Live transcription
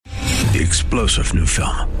The explosive new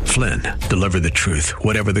film, Flynn, deliver the truth,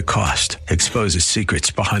 whatever the cost, exposes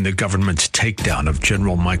secrets behind the government's takedown of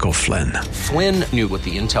General Michael Flynn. Flynn knew what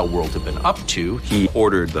the intel world had been up to. He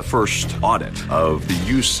ordered the first audit of the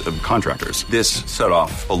use of contractors. This set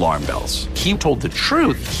off alarm bells. He told the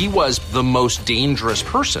truth. He was the most dangerous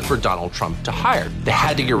person for Donald Trump to hire. They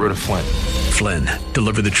had to get rid of Flynn. Flynn,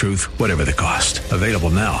 deliver the truth, whatever the cost. Available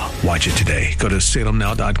now. Watch it today. Go to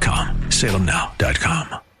salemnow.com.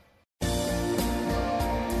 salemnow.com.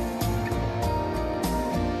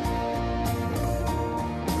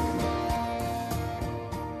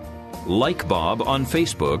 Like Bob on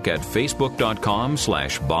Facebook at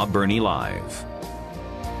facebook.com/Bob Burney Live.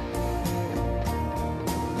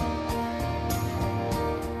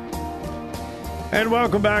 And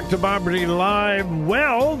welcome back to Bob Burney Live.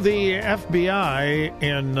 Well, the FBI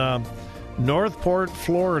in Northport,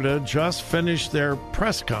 Florida, just finished their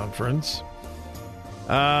press conference.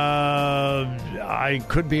 I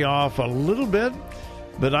could be off a little bit,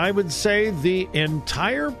 but I would say the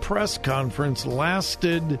entire press conference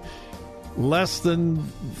lasted less than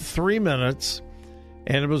 3 minutes,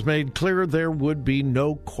 and it was made clear there would be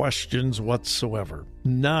no questions whatsoever.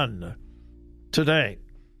 None today.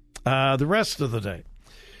 The rest of the day.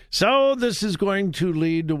 So this is going to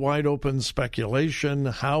lead to wide open speculation.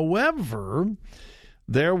 However,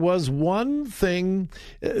 there was one thing,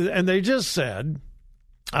 and they just said,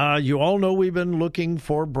 you all know we've been looking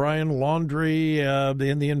for Brian Laundrie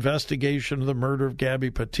in the investigation of the murder of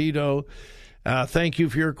Gabby Petito. Thank you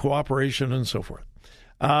for your cooperation and so forth.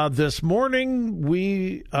 This morning,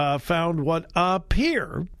 we found what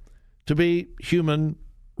appear to be human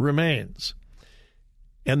remains.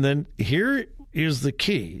 And then here is the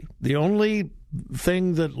key. The only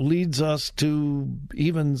thing that leads us to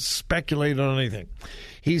even speculate on anything.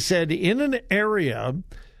 He said, in an area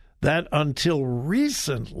that until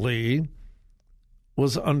recently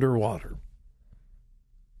was underwater.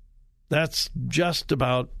 That's just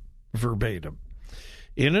about verbatim.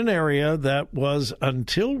 In an area that was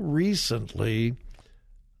until recently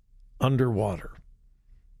underwater.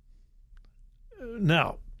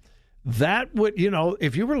 Now, that would,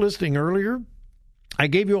 if you were listening earlier, I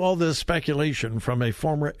gave you all this speculation from a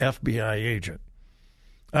former FBI agent.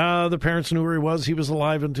 The parents knew where he was. He was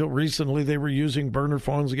alive until recently. They were using burner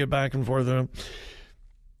phones to get back and forth.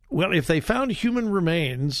 Well, if they found human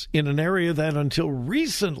remains in an area that until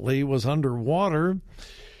recently was underwater,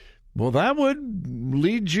 well, that would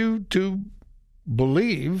lead you to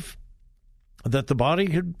believe that the body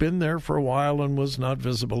had been there for a while and was not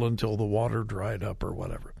visible until the water dried up or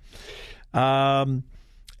whatever. And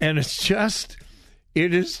it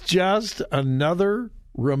is just another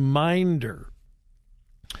reminder.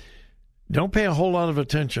 Don't pay a whole lot of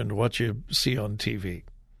attention to what you see on TV.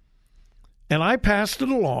 And I passed it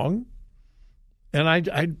along, and I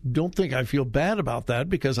don't think I feel bad about that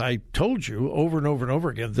because I told you over and over and over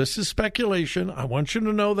again, this is speculation. I want you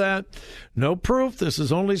to know that. No proof. This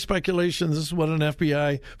is only speculation. This is what an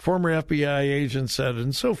former FBI agent said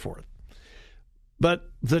and so forth. But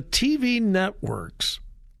the TV networks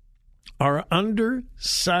are under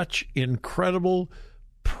such incredible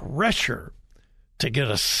pressure to get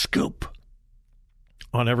a scoop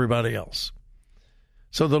on everybody else.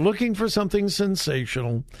 So they're looking for something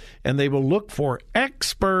sensational, and they will look for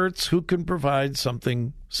experts who can provide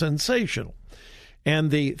something sensational.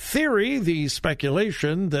 And the theory, the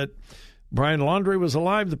speculation that Brian Laundrie was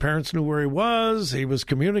alive, the parents knew where he was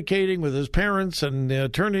communicating with his parents and the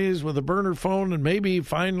attorneys with a burner phone, and maybe he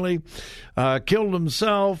finally killed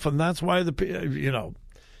himself, and that's why that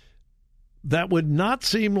would not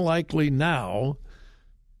seem likely now,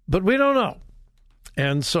 but we don't know.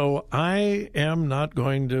 And so I am not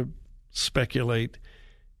going to speculate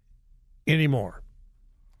anymore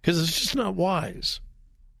because it's just not wise.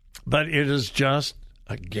 But it is just,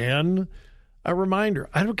 again, a reminder.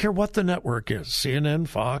 I don't care what the network is, CNN,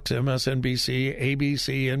 Fox, MSNBC,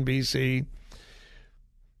 ABC, NBC.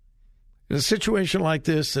 In a situation like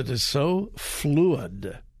this that is so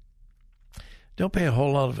fluid, don't pay a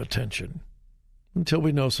whole lot of attention until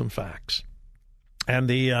we know some facts. And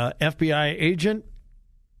the FBI agent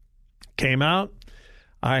came out.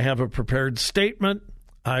 I have a prepared statement.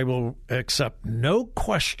 I will accept no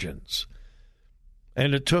questions.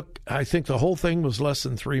 And it took, I think the whole thing was less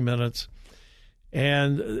than 3 minutes.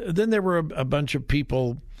 And then there were a bunch of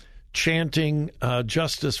people chanting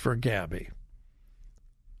justice for Gabby.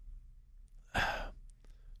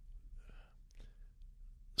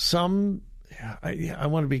 I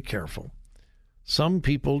want to be careful. Some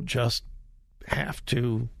people just have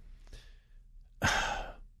to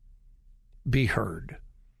be heard.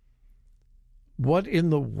 what in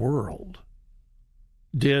the world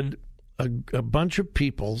did a bunch of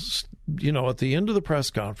people, at the end of the press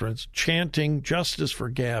conference chanting justice for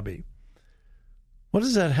Gabby? What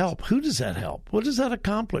does that help? Who does that help? What does that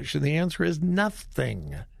accomplish? And the answer is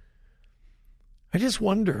nothing. I just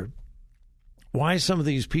wonder why some of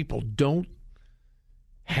these people don't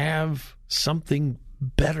have something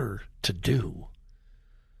better to do.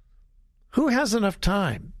 Who has enough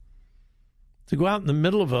time to go out in the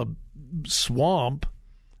middle of a swamp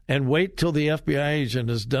and wait till the FBI agent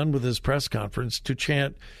is done with his press conference to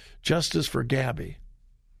chant justice for Gabby?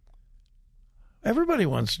 Everybody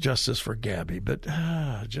wants justice for Gabby, but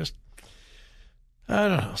I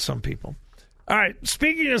don't know, some people. All right,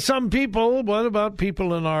 speaking of some people, what about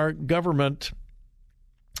people in our government?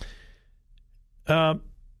 I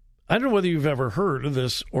don't know whether you've ever heard of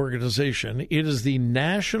this organization. It is the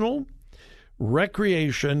National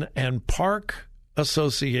Recreation and Park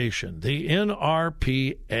Association, the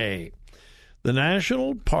NRPA. The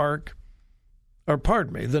National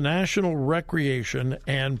Recreation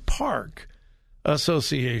and Park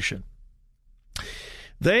Association.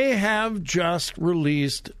 They have just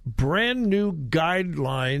released brand new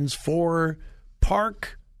guidelines for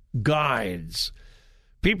park guides,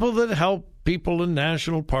 people that help people in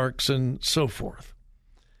national parks and so forth.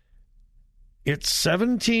 It's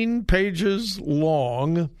 17 pages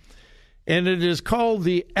long, and it is called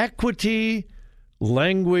the Equity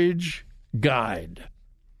Language Guide.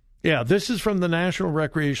 Yeah, this is from the National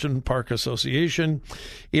Recreation Park Association.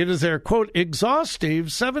 It is their, quote, exhaustive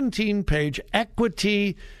 17-page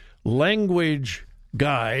equity language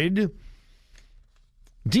guide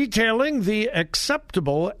detailing the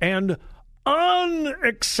acceptable and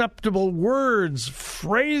unacceptable words,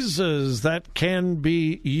 phrases that can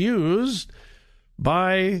be used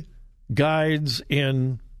by guides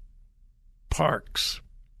in parks.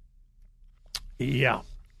 Yeah.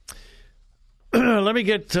 Let me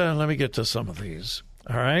get to some of these.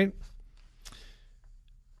 All right.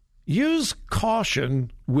 Use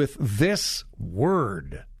caution with this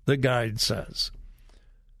word, the guide says.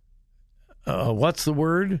 What's the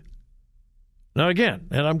word? Now again,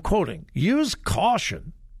 and I'm quoting, use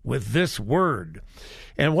caution with this word.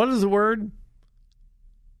 And what is the word?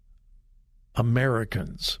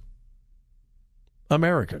 Americans.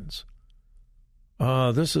 Americans.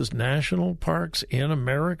 This is national parks in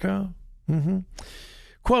America. Mm-hmm.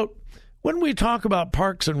 Quote, when we talk about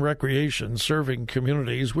parks and recreation serving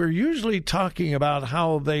communities, we're usually talking about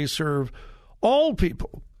how they serve all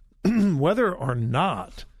people, whether or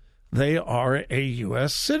not they are a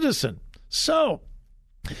U.S. citizen. So,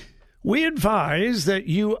 we advise that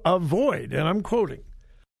you avoid, and I'm quoting,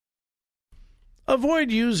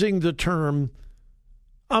 avoid using the term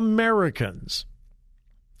Americans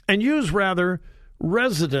and use rather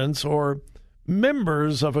residents or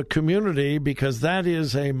members of a community, because that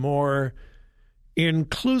is a more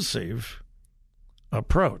inclusive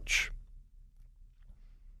approach.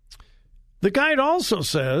 The guide also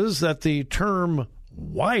says that the term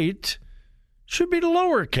white should be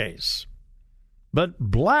lowercase, but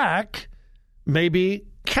black may be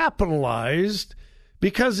capitalized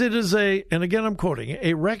because it is and again I'm quoting,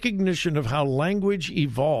 a recognition of how language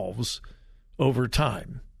evolves over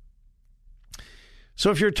time. So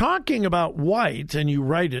if you're talking about white and you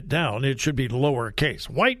write it down, it should be lowercase.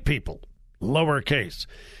 White people, lowercase.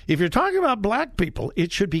 If you're talking about black people,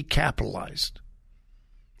 it should be capitalized.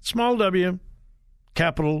 Small w,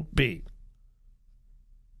 capital B.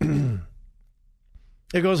 It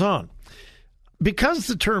goes on. Because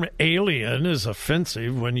the term alien is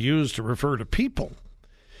offensive when used to refer to people,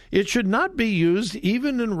 it should not be used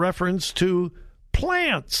even in reference to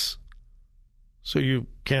plants. So you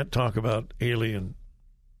can't talk about alien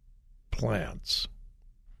plants.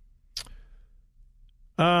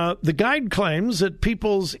 The guide claims that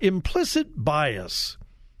people's implicit bias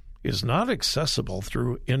is not accessible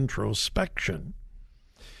through introspection.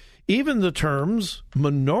 Even the terms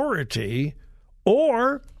minority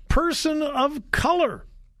or person of color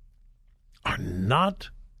are not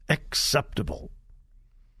acceptable.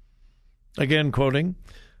 Again, quoting,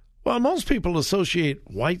 while most people associate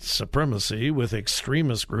white supremacy with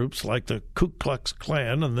extremist groups like the Ku Klux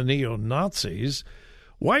Klan and the neo-Nazis,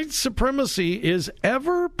 white supremacy is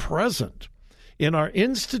ever present in our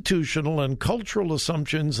institutional and cultural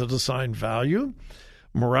assumptions that assign value,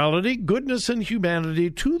 morality, goodness, and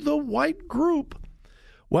humanity to the white group,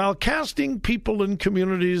 while casting people in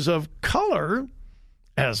communities of color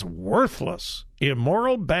as worthless,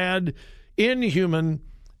 immoral, bad, inhuman,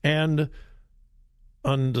 and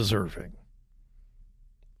undeserving.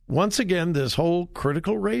 Once again, this whole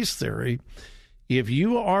critical race theory If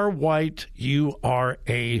you are white, you are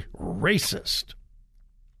a racist.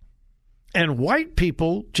 And white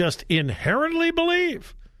people just inherently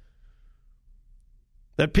believe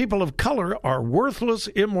that people of color are worthless,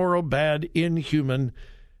 immoral, bad, inhuman,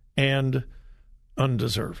 and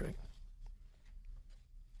undeserving.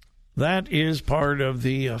 That is part of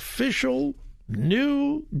the official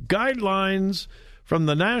new guidelines from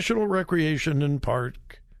the National Recreation and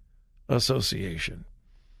Park Association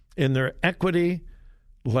in their Equity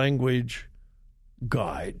Language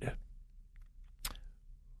Guide.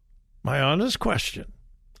 My honest question,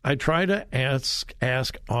 I try to ask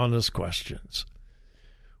honest questions.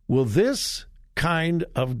 Will this kind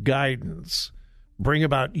of guidance bring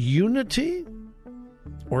about unity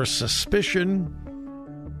or suspicion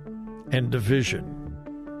and division?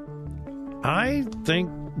 I think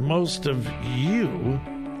most of you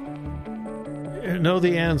know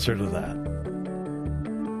the answer to that.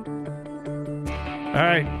 All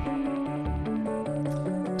right.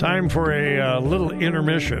 Time for a little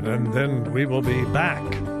intermission, and then we will be back.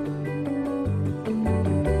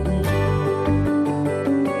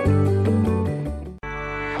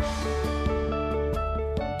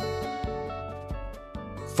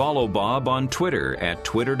 Follow Bob on Twitter at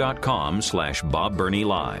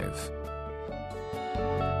twitter.com/BobBernieLive.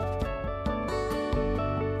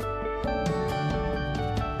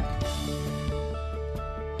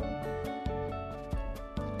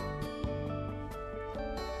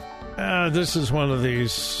 This is one of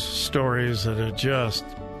these stories that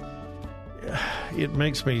it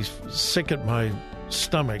makes me sick at my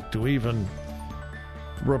stomach to even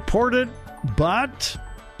report it, but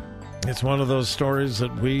it's one of those stories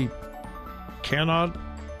that we cannot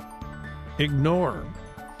ignore.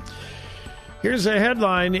 Here's a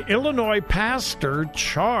headline: Illinois pastor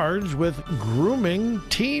charged with grooming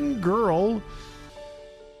teen girl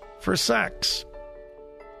for sex.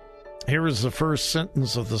 Here is the first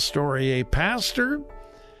sentence of the story. A pastor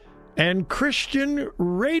and Christian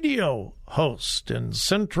radio host in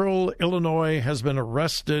central Illinois has been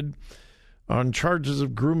arrested on charges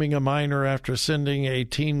of grooming a minor after sending a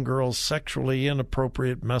teen girl sexually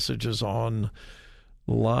inappropriate messages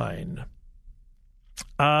online.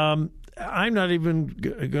 I'm not even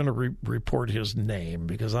going to report his name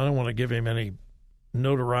because I don't want to give him any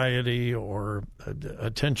notoriety or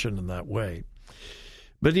attention in that way.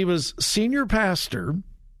 But he was senior pastor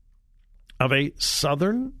of a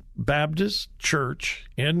Southern Baptist church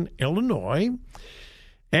in Illinois,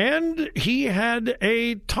 and he had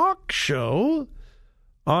a talk show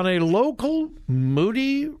on a local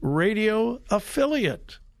Moody Radio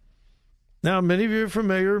affiliate. Now, many of you are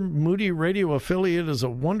familiar. Moody Radio affiliate is a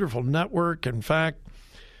wonderful network. In fact,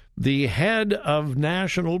 the head of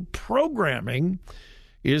national programming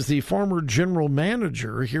is the former general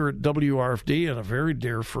manager here at WRFD and a very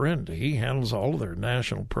dear friend. He handles all of their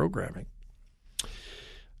national programming.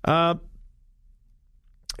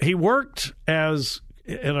 He worked as,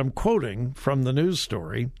 and I'm quoting from the news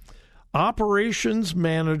story, operations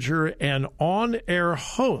manager and on-air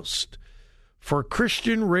host for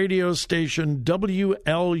Christian radio station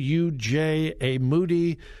WLUJ, a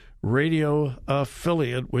Moody Radio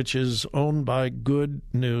affiliate, which is owned by Good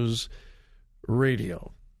News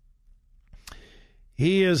Radio.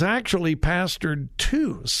 He is actually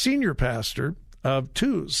senior pastor of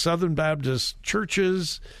two Southern Baptist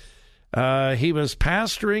churches. He was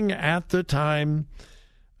pastoring at the time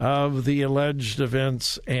of the alleged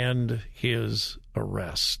events and his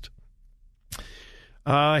arrest.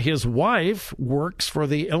 His wife works for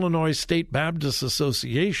the Illinois State Baptist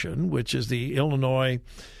Association, which is the Illinois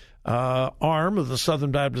arm of the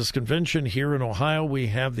Southern Baptist Convention. Here in Ohio, we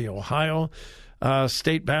have the Ohio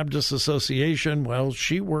State Baptist Association. Well,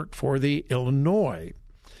 she worked for the Illinois.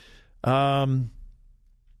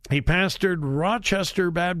 He pastored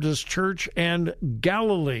Rochester Baptist Church and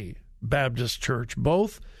Galilee Baptist Church,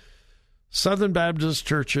 both Southern Baptist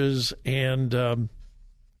churches, and I'm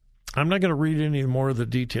not going to read any more of the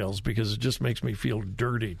details because it just makes me feel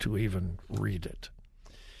dirty to even read it.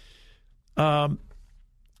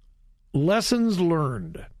 Lessons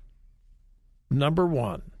learned. Number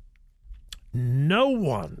one, no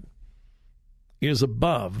one is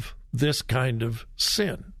above this kind of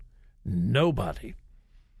sin. Nobody.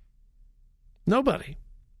 Nobody.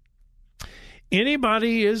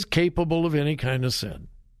 Anybody is capable of any kind of sin.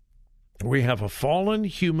 We have a fallen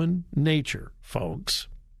human nature, folks.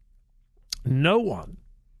 No one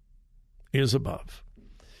is above.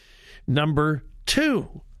 Number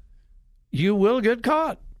two, you will get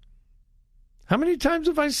caught. How many times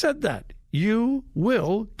have I said that? You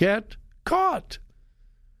will get caught.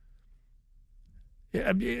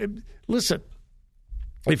 Listen,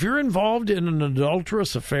 If you're involved in an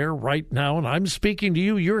adulterous affair right now, and I'm speaking to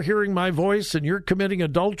you, you're hearing my voice, and you're committing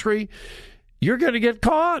adultery, you're going to get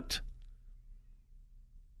caught.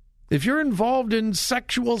 If you're involved in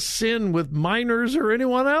sexual sin with minors or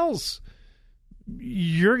anyone else,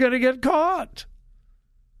 you're going to get caught.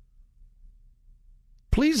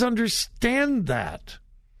 Please understand that.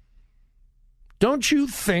 Don't you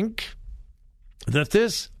think that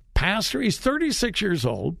this pastor, he's 36 years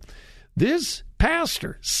old, this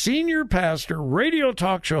pastor, senior pastor, radio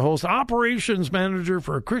talk show host, operations manager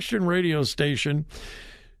for a Christian radio station,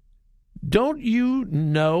 don't you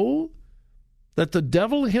know that the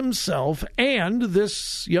devil himself and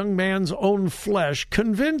this young man's own flesh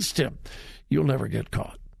convinced him, you'll never get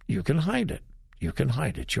caught. You can hide it. You can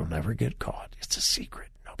hide it. You'll never get caught. It's a secret.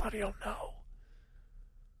 Nobody will know.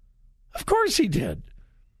 Of course he did.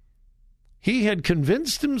 He had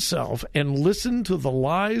convinced himself and listened to the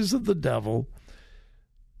lies of the devil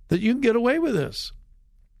that you can get away with this.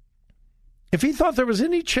 If he thought there was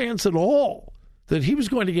any chance at all that he was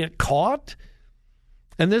going to get caught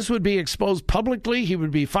and this would be exposed publicly, he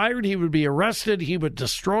would be fired, he would be arrested, he would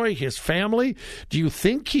destroy his family, do you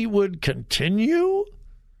think he would continue?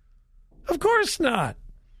 Of course not.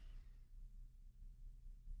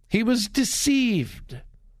 He was deceived.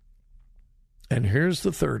 And here's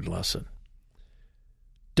the third lesson.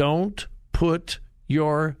 Don't put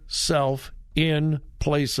yourself in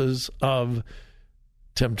places of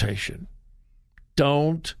temptation.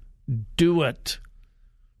 Don't do it.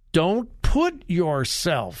 Don't put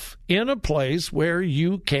yourself in a place where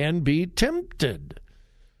you can be tempted.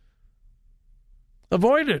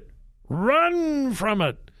 Avoid it. Run from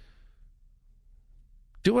it.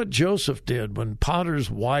 Do what Joseph did when Potiphar's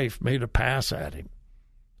wife made a pass at him.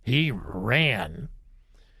 He ran.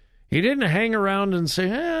 He didn't hang around and say,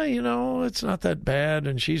 it's not that bad,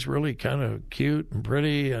 and she's really kind of cute and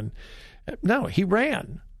pretty. And no, he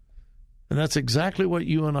ran. And that's exactly what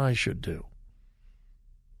you and I should do.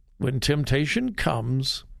 When temptation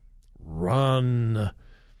comes, run.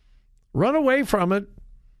 Run away from it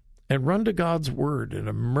and run to God's Word and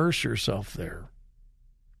immerse yourself there.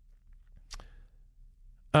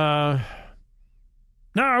 Now,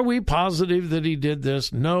 are we positive that he did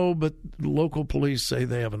this? No, but local police say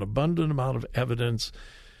they have an abundant amount of evidence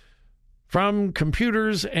from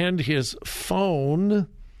computers and his phone.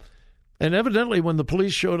 And evidently, when the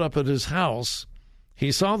police showed up at his house,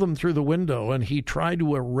 he saw them through the window and he tried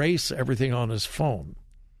to erase everything on his phone.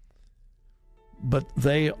 But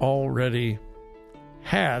they already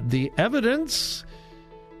had the evidence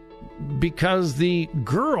because the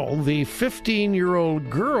girl, the 15-year-old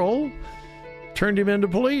girl, turned him into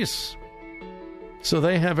police. So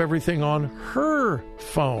they have everything on her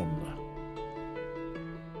phone.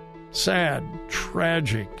 Sad,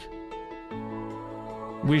 tragic.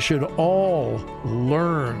 We should all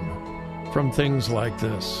learn from things like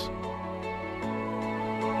this.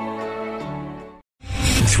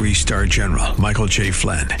 3-star General Michael J.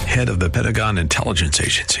 Flynn, head of the Pentagon Intelligence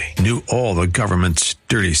Agency, knew all the government's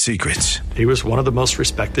dirty secrets. He was one of the most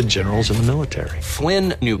respected generals in the military.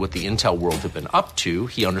 Flynn knew what the intel world had been up to.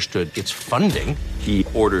 He understood its funding. He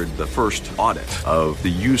ordered the first audit of the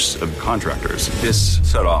use of contractors. This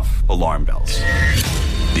set off alarm bells.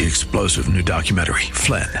 The explosive new documentary,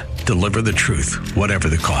 Flynn, Deliver the Truth, Whatever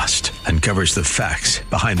the Cost, uncovers the facts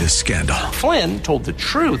behind this scandal. Flynn told the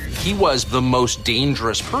truth. He was the most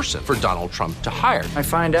dangerous person for Donald Trump to hire. I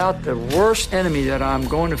find out the worst enemy that I'm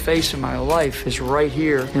going to face in my life is right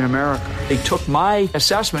here in America. They took my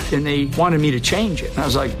assessment and they wanted me to change it. And I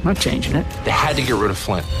was like, I'm not changing it. They had to get rid of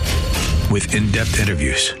Flynn. With in-depth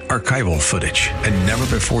interviews, archival footage, and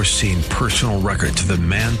never-before-seen personal records of the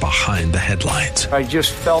man behind the headlines. I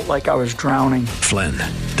just felt like I was drowning. Flynn,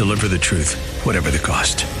 Deliver the Truth, Whatever the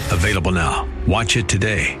Cost. Available now. Watch it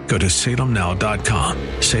today. Go to salemnow.com.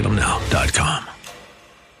 salemnow.com.